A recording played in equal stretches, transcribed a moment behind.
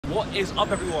What is up,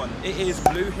 everyone? It is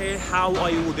Blue here. How are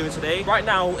you all doing today? Right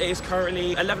now it is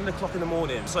currently 11 o'clock in the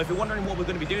morning, so if you're wondering what we're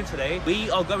going to be doing today,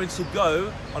 we are going to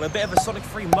go on a bit of a Sonic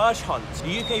 3 merch hunt.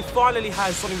 The UK finally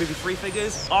has Sonic Movie 3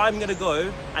 figures. I'm going to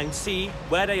go and see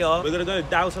where they are. We're going to go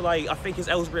down to, like, I think it's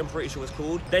Aylesbury, I'm pretty sure it's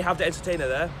called. They have the Entertainer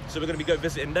there, so we're going to be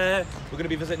visiting there. We're going to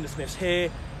be visiting the Smiths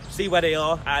here, see where they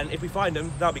are, and if we find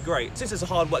them, that'll be great. Since it's a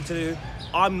hard work to do,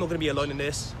 I'm not going to be alone in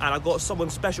this, and I've got someone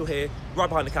special here, right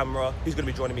behind the camera, who's going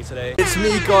to be joining me today. It's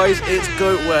me, guys. It's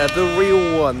Goatwear, the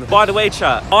real one. By the way,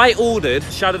 chat, I ordered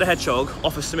Shadow the Hedgehog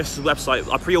off of Smith's website.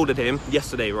 I pre-ordered him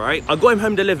yesterday, right? I got him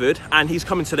home delivered, and he's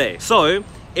coming today. So,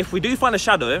 if we do find a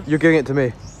Shadow... You're giving it to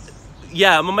me?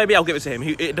 Yeah, maybe I'll give it to him.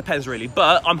 It depends, really.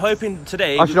 But I'm hoping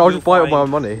today... Actually, I'll just buy it with my own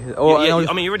money. Or,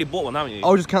 I mean, you already bought one, haven't you?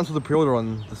 I'll just cancel the pre-order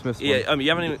on the Smiths one. Yeah, I mean, you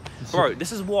haven't even... Bro,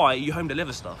 this is why you home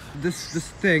deliver stuff. This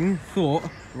thing thought,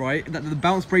 right, that the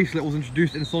bounce bracelet was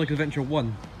introduced in Sonic Adventure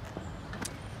 1.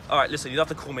 Alright, listen, you have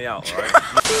to call me out, alright?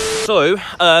 So,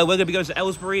 we're going to be going to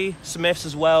Aylesbury, Smiths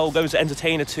as well, going to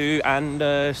Entertainer too,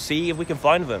 and see if we can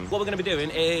find them. What we're going to be doing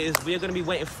is we're going to be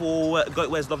waiting for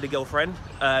Goatwear's lovely girlfriend,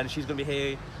 and she's going to be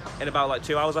here in about like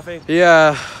 2 hours, I think.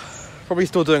 Yeah, probably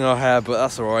still doing her hair, but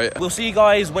that's alright. We'll see you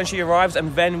guys when she arrives,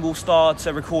 and then we'll start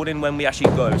recording when we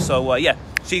actually go. So, yeah,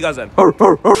 see you guys then.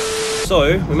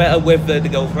 So, we met up with the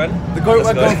girlfriend. The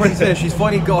Goatwear girlfriend's here. She's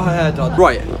finally got her hair done.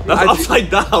 Right. That's upside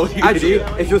down. Actually,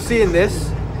 if you're seeing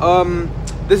this,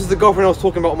 this is the girlfriend I was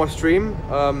talking about on my stream.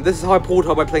 This is how I pulled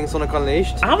her by playing Sonic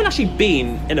Unleashed. I haven't actually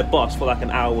been in a bus for like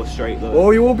an hour straight though.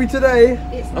 Oh, you will be today.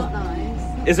 It's not nice.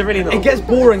 Is it really not? It gets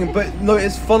boring, but no,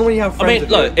 it's fun when you have friends. I mean,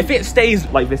 look, if it stays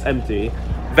like this empty,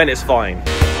 then it's fine.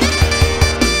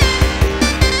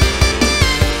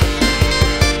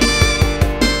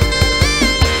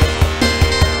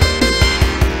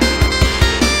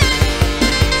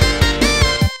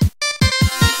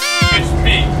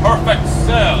 Perfect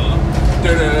Cell.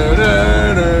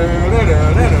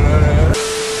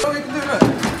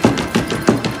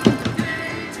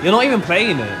 You're not even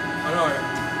playing it. I know.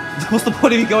 What's the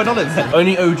point of you going on it then?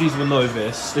 Only OGs will know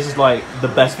this. This is like the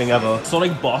best thing ever.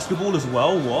 Sonic Basketball as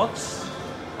well, what?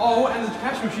 Oh, and the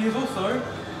cash machine is also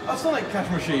a Sonic cash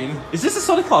machine. Is this a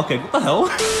Sonic arcade? What the hell?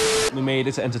 We made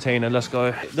it to Entertainer, let's go.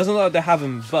 It doesn't look like they have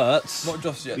them, but... Not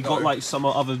just yet, we got like some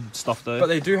other stuff though. But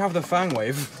they do have the Fang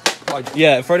Wave.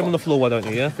 Yeah, throw them on the floor, why don't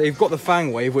you, yeah? They've got the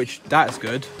Fang Wave, which that's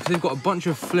good. So they've got a bunch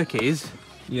of flickies.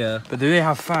 Yeah. But do they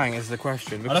have Fang is the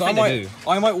question. Because I don't think they do.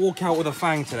 I might walk out with a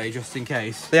Fang today just in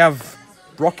case. They have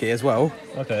Rocky as well.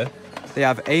 Okay. They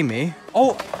have Amy.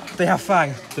 Oh, they have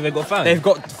Fang. So they've got Fang? They've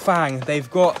got Fang. They've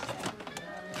got...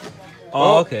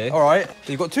 Oh, okay. Alright.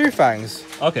 They've got 2 Fangs.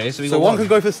 Okay, so we So got one can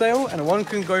go for sale and one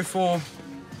can go for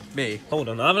me. Hold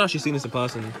on, I haven't actually seen this in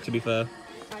person, to be fair.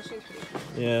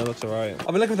 Yeah, it looks alright. I've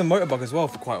been looking for the Motorbug as well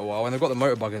for quite a while, and they've got the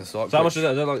Motorbug in stock. So how much is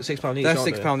that? They're like £6 each, They're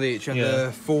aren't £6 each, and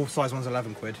the full size one's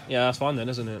 11 quid. Yeah, that's fine then,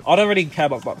 isn't it? I don't really care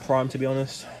about Prime, to be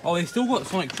honest. Oh, they still got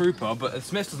Sonic Trooper, but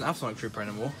Smiths doesn't have Sonic Trooper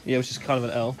anymore. Yeah, which is kind of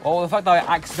an L. Oh, the fact that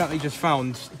I accidentally just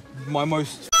found my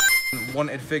most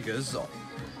wanted figures.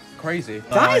 Crazy.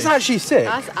 That is actually sick.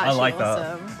 That's actually I like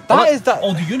awesome. that.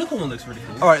 Oh, the unicorn one looks really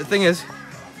cool. Alright, the thing is,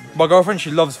 my girlfriend,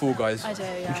 she loves Fall Guys. I do,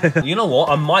 yeah. You know what?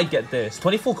 I might get this.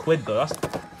 24 quid though.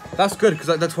 That's good, because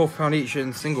they're £12 each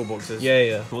in single boxes. Yeah,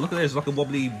 yeah. Well, look at this. Like a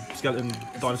wobbly skeleton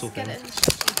dinosaur thing.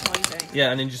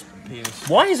 Yeah, and then just...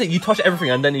 Why is it you touch everything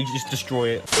and then you just destroy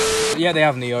it? Yeah, they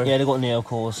have Neo. Yeah, they got Neo, of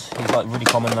course. He's like really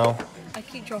common now. I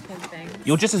keep dropping things.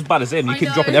 You're just as bad as him. You I keep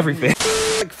know. dropping everything.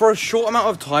 Like, for a short amount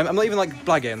of time, I'm not even like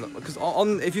blagging, because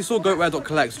if you saw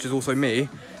goatwear.collects, which is also me,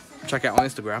 check it out on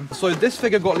Instagram. So this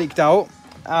figure got leaked out,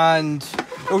 and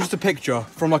it was just a picture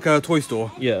from like a toy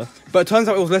store. Yeah. But it turns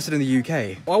out it was listed in the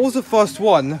UK. I was the first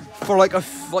one for like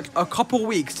a couple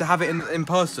weeks to have it in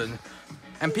person.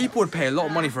 And people would pay a lot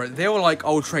of money for it. They were like,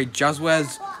 "I'll trade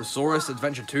Jazzwares, Thesaurus,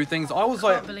 Adventure 2 things." I was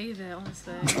like, I can't believe it,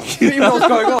 honestly. "You didn't know what's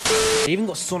going on." They even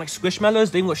got Sonic Squishmallows.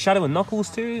 They even got Shadow and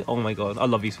Knuckles too. Oh my god, I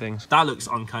love these things. That looks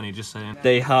uncanny, just saying.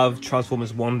 They have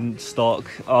Transformers 1 stock.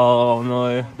 Oh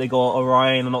no. They got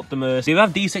Orion and Optimus. They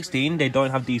have D16. They don't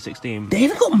have D16. They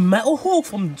even got Metal Hawk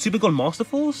from Super God Master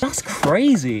Force. That's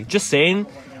crazy. Just saying.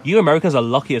 You Americans are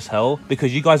lucky as hell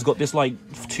because you guys got this like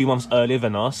 2 months earlier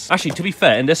than us. Actually, to be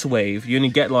fair, in this wave, you only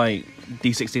get like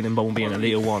D16 and Bumblebee and a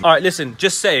little one. All right, listen,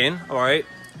 just saying, all right,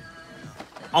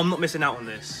 I'm not missing out on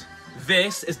this.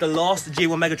 This is the last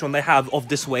G1 Megatron they have of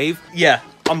this wave. Yeah,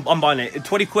 I'm buying it.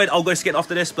 20 quid, I'll go skin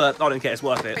after this, but I don't care, it's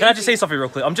worth it. Can I just say something real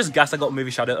quick? I'm just gassed I got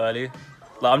Movie Shadow early.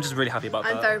 Like, I'm just really happy about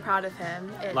that. I'm very proud of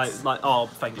him. It's, like, oh,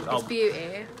 thank you. It's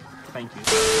beauty. Thank you.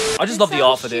 I just love the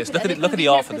art for this. Look at the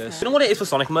art for this. You know what it is for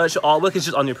Sonic merch? Artwork is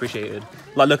just underappreciated.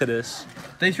 Like, look at this.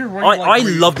 They should I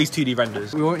love these 2D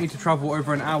renders. We won't need to travel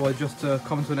over an hour just to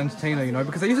come to an entertainer, you know,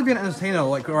 because there used to be an entertainer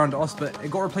like around us, but it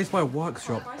got replaced by a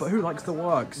workshop. But who likes the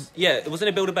works? Yeah, wasn't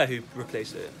it Build-A-Bear who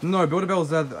replaced it? No, Build-A-Bear was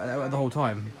there the whole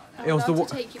time. It was I'd love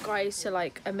to take you guys to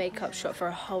like a makeup shop for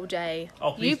a whole day.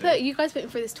 Oh, please do. You guys put me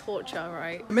through this torture,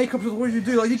 right? Makeup is what you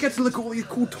do. Like you get to look at all these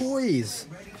cool toys.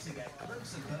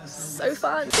 So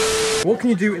fun. What can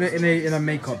you do in a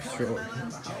makeup shop?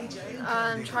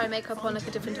 Try makeup on like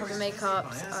a different type of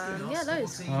makeups. Yeah,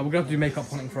 those. We're gonna have to do makeup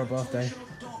hunting for her birthday.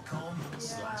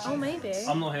 Oh, maybe.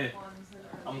 I'm not here.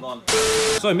 I'm gone.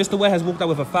 So, Mr. Ware has walked out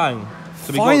with a fang.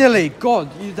 So Finally! God,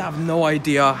 you have no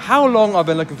idea how long I've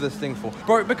been looking for this thing for.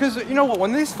 Bro, because you know what,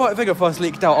 when this figure first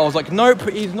leaked out, I was like, nope,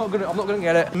 I'm not gonna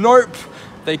get it. Nope.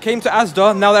 They came to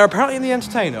Asda, now they're apparently in the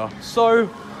entertainer. So,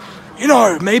 you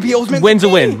know, maybe it was meant Win's to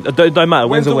a be. win. Don't matter.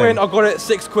 Win's a win. I got it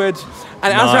 £6.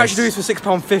 And Asda actually do this for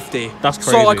 £6.50. That's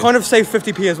crazy. So I kind of saved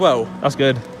 50p as well. That's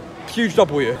good. Huge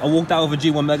W. I walked out with a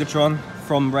G1 Megatron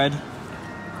from Red.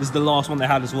 This is the last one they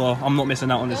had as well. I'm not missing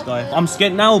out on this guy. I'm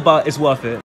skint now, but it's worth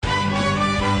it.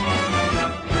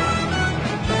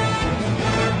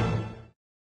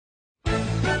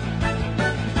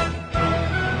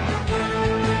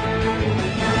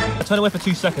 I turn away for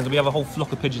 2 seconds and we have a whole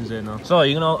flock of pigeons here now. So, are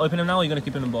you going to open them now or are you going to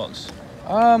keep them in the box?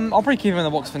 I'll probably keep him in the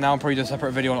box for now and probably do a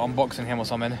separate video on unboxing him or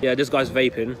something. Yeah, this guy's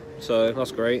vaping, so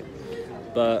that's great.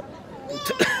 But,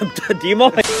 do you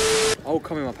mind? Oh,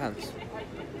 come in my pants.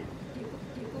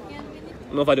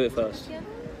 Not if I do it first.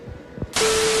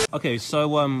 Okay, so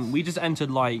we just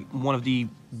entered like one of the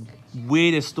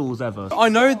weirdest stalls ever. I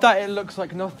know that it looks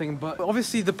like nothing, but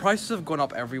obviously the prices have gone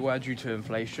up everywhere due to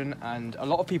inflation and a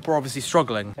lot of people are obviously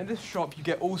struggling. In this shop, you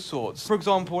get all sorts. For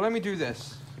example, let me do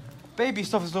this. Baby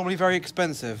stuff is normally very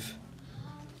expensive.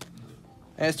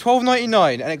 And it's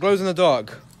 £12.99 and it glows in the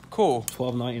dark. Cool.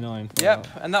 $12.99. Yep,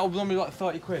 and that will normally be like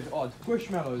 30 quid. Odd.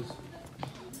 Squishmallows.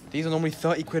 These are normally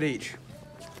 30 quid each.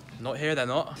 Not here, they're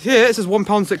not. Here it says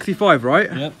 £1.65,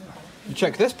 right? Yep. You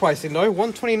check this pricing though,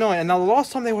 $1.29. And now the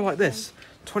last time they were like this,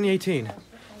 2018.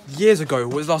 Years ago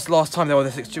was last time they were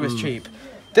this cheap.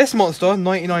 This monster,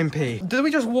 99p. Did we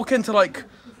just walk into like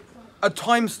a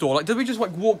time store? Like, did we just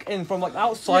like walk in from like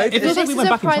outside? It feels like we went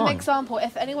back in This is a prime time. example.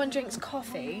 If anyone drinks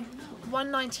coffee,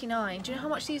 $1.99. Do you know how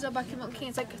much these are back in Milton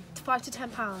Keynes? It's like £5 to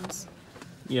 £10.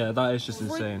 Yeah, that is just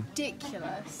insane.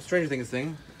 Ridiculous. Stranger Things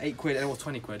thing, 8 quid and it was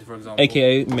 20 quid, for example.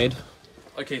 AKA mid.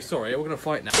 Okay, sorry, we're gonna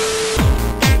fight now.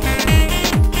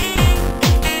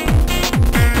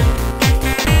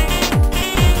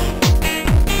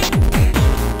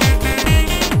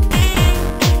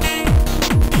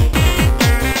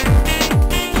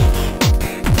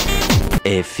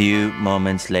 A few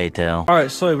moments later. Alright,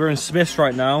 so we're in Smith's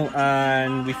right now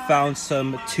and we found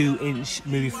some 2-inch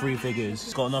movie 3 figures.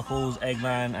 It's got Knuckles,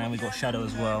 Eggman, and we got Shadow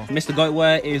as well. Mr.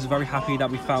 Goatware is very happy that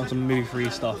we found some movie 3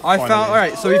 stuff.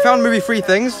 Alright, so we found movie 3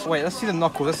 things. Wait, let's see the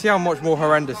Knuckles. Let's see how much more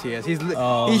horrendous he is. He's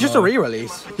just a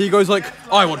re-release. He goes like,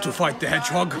 I want to fight the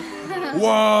hedgehog.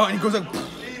 Whoa, and he goes like,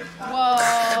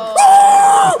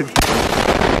 Whoa.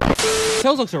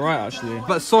 Tails looks alright actually.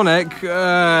 but Sonic, We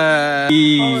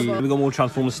got more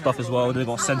Transformers stuff as well. They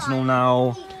got Sentinel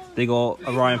now. They got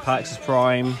Orion Pax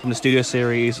Prime from the Studio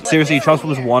series. Seriously,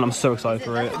 Transformers 1, I'm so excited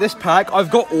for it. this pack, I've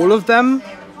got all of them,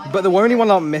 but the only one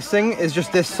I'm missing is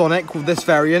just this Sonic with this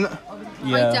variant. I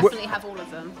Yeah. definitely have all of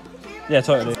them. Yeah,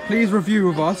 totally. Please review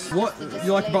with us what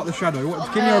you like about the Shadow.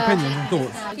 Give me your opinions and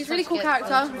thoughts. He's a really cool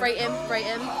character. Rate him, rate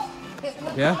him.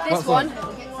 Yeah? This one,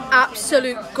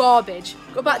 absolute garbage.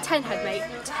 Got about 10 head, mate.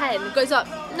 10. Goes up.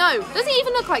 No, doesn't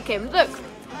even look like him. Look.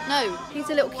 No, he's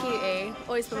a little cutie.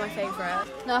 Always been my favourite.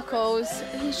 Knuckles,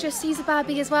 he's a bad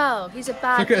bee as well. He's a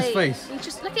bad Look at his bee. face. He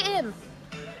just, look at him.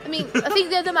 I mean, I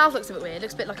think the mouth looks a bit weird.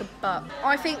 Looks a bit like a butt.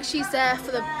 I think she's there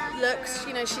for the looks.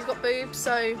 You know, she's got boobs,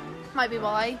 so might be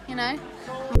why, you know.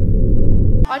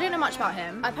 I don't know much about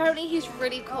him. Apparently he's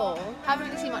really cool. Haven't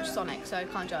really seen much Sonic, so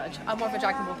can't judge. I'm more of a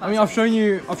Dragon Ball person. I mean, I've shown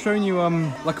you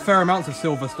like fair amounts of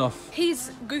silver stuff.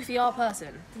 He's Goofy R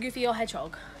person. Goofy R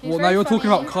hedgehog. He's Well, now very you're talking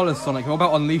funny. about Colours Sonic. What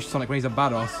about Unleashed Sonic when he's a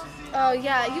badass? Oh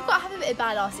yeah, you've got to have a bit of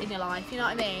badass in your life, you know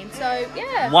what I mean? So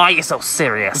yeah. Why are you so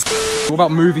serious? What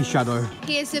about Movie Shadow?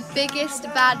 He is the biggest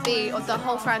bad bee of the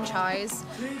whole franchise.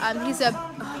 He's a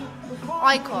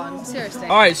icon, seriously.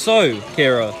 Alright, so,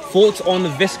 Kira, thoughts on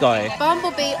this guy?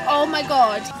 Bumblebee, oh my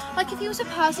god. Like if he was a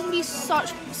person, he'd be so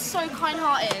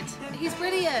kind-hearted. He's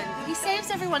brilliant. He saves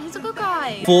everyone. He's a good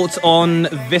guy. Thoughts on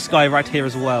this guy right here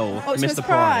as well, Oh, Mr.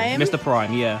 Prime. Mr.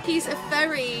 Prime, yeah. He's a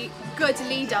very good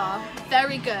leader.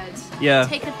 Very good. Yeah.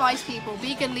 Take advice, people.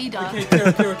 Be a good leader. Okay,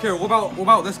 Kira. What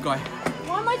about this guy?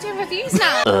 Why am I doing reviews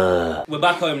now? We're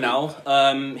back home now.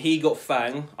 He got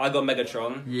Fang, I got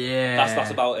Megatron. Yeah.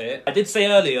 That's about it. I did say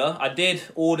earlier, I did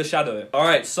order Shadow.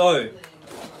 Alright, so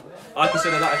I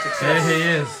consider that a success. Here he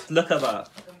is. Look at that.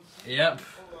 Yep.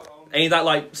 Ain't that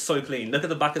like so clean? Look at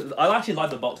the back of I actually like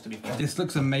the box, to be fair. This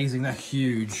looks amazing. They're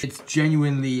huge. It's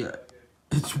genuinely.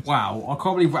 It's wow. I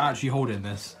can't believe we're actually holding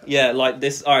this. Yeah, like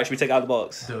this. Alright, should we take it out of the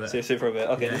box? Do it. Seriously for a bit.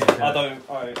 Okay. Yeah, I don't.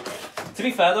 Alright. To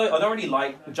be fair though, I don't really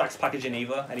like Jack's packaging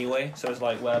either. Anyway, so it's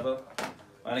like whatever.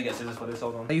 I didn't get scissors for this.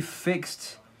 Hold on. They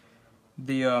fixed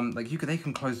the like they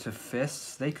can close to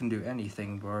fists. They can do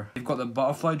anything, bro. They've got the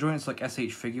butterfly joints like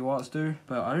SH Figure Arts do,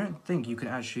 but I don't think you can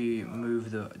actually move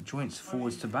the joints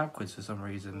forwards to backwards for some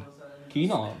reason. Can you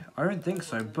not? I don't think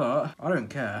so, but I don't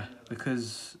care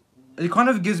because it kind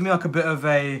of gives me like a bit of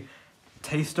a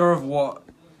taster of what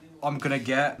I'm gonna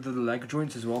get. The leg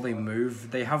joints as well, they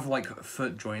move. They have like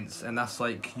foot joints, and that's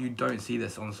like, you don't see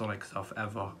this on Sonic stuff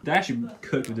ever. They actually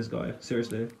cooked with this guy.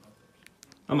 Seriously.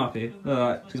 I'm happy.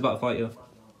 Alright, he's about to fight you.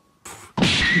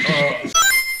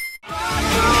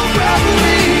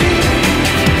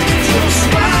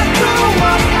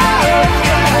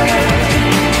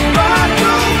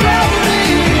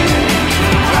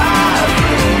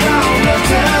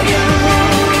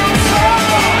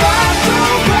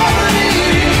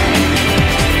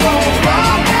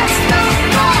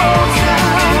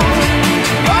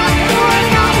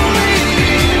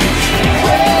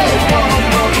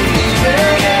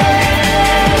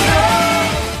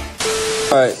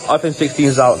 Alright, iPhone 16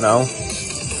 is out now,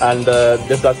 and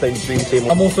this guy's playing Dream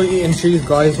Team. I'm also eating cheese,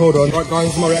 guys. Hold on. Right,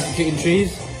 guys, my reaction to eating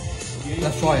cheese.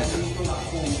 Let's try it.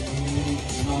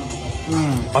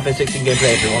 iPhone 16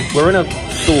 gameplay, everyone. We're in a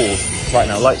store right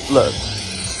now. Like, look,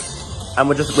 and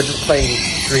we're just playing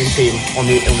Dream Team on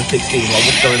the 16. Like,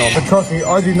 what's going on? But trust me,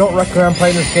 I do not recommend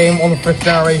playing this game on the 5th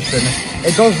generation.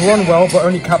 It does run well, but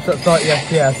only capped at 30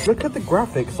 FPS. Look at the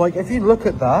graphics. Like, if you look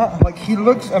at that, like, he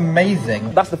looks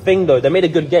amazing. That's the thing, though. They made a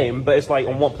good game, but it's like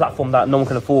on what platform that no one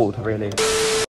can afford, really.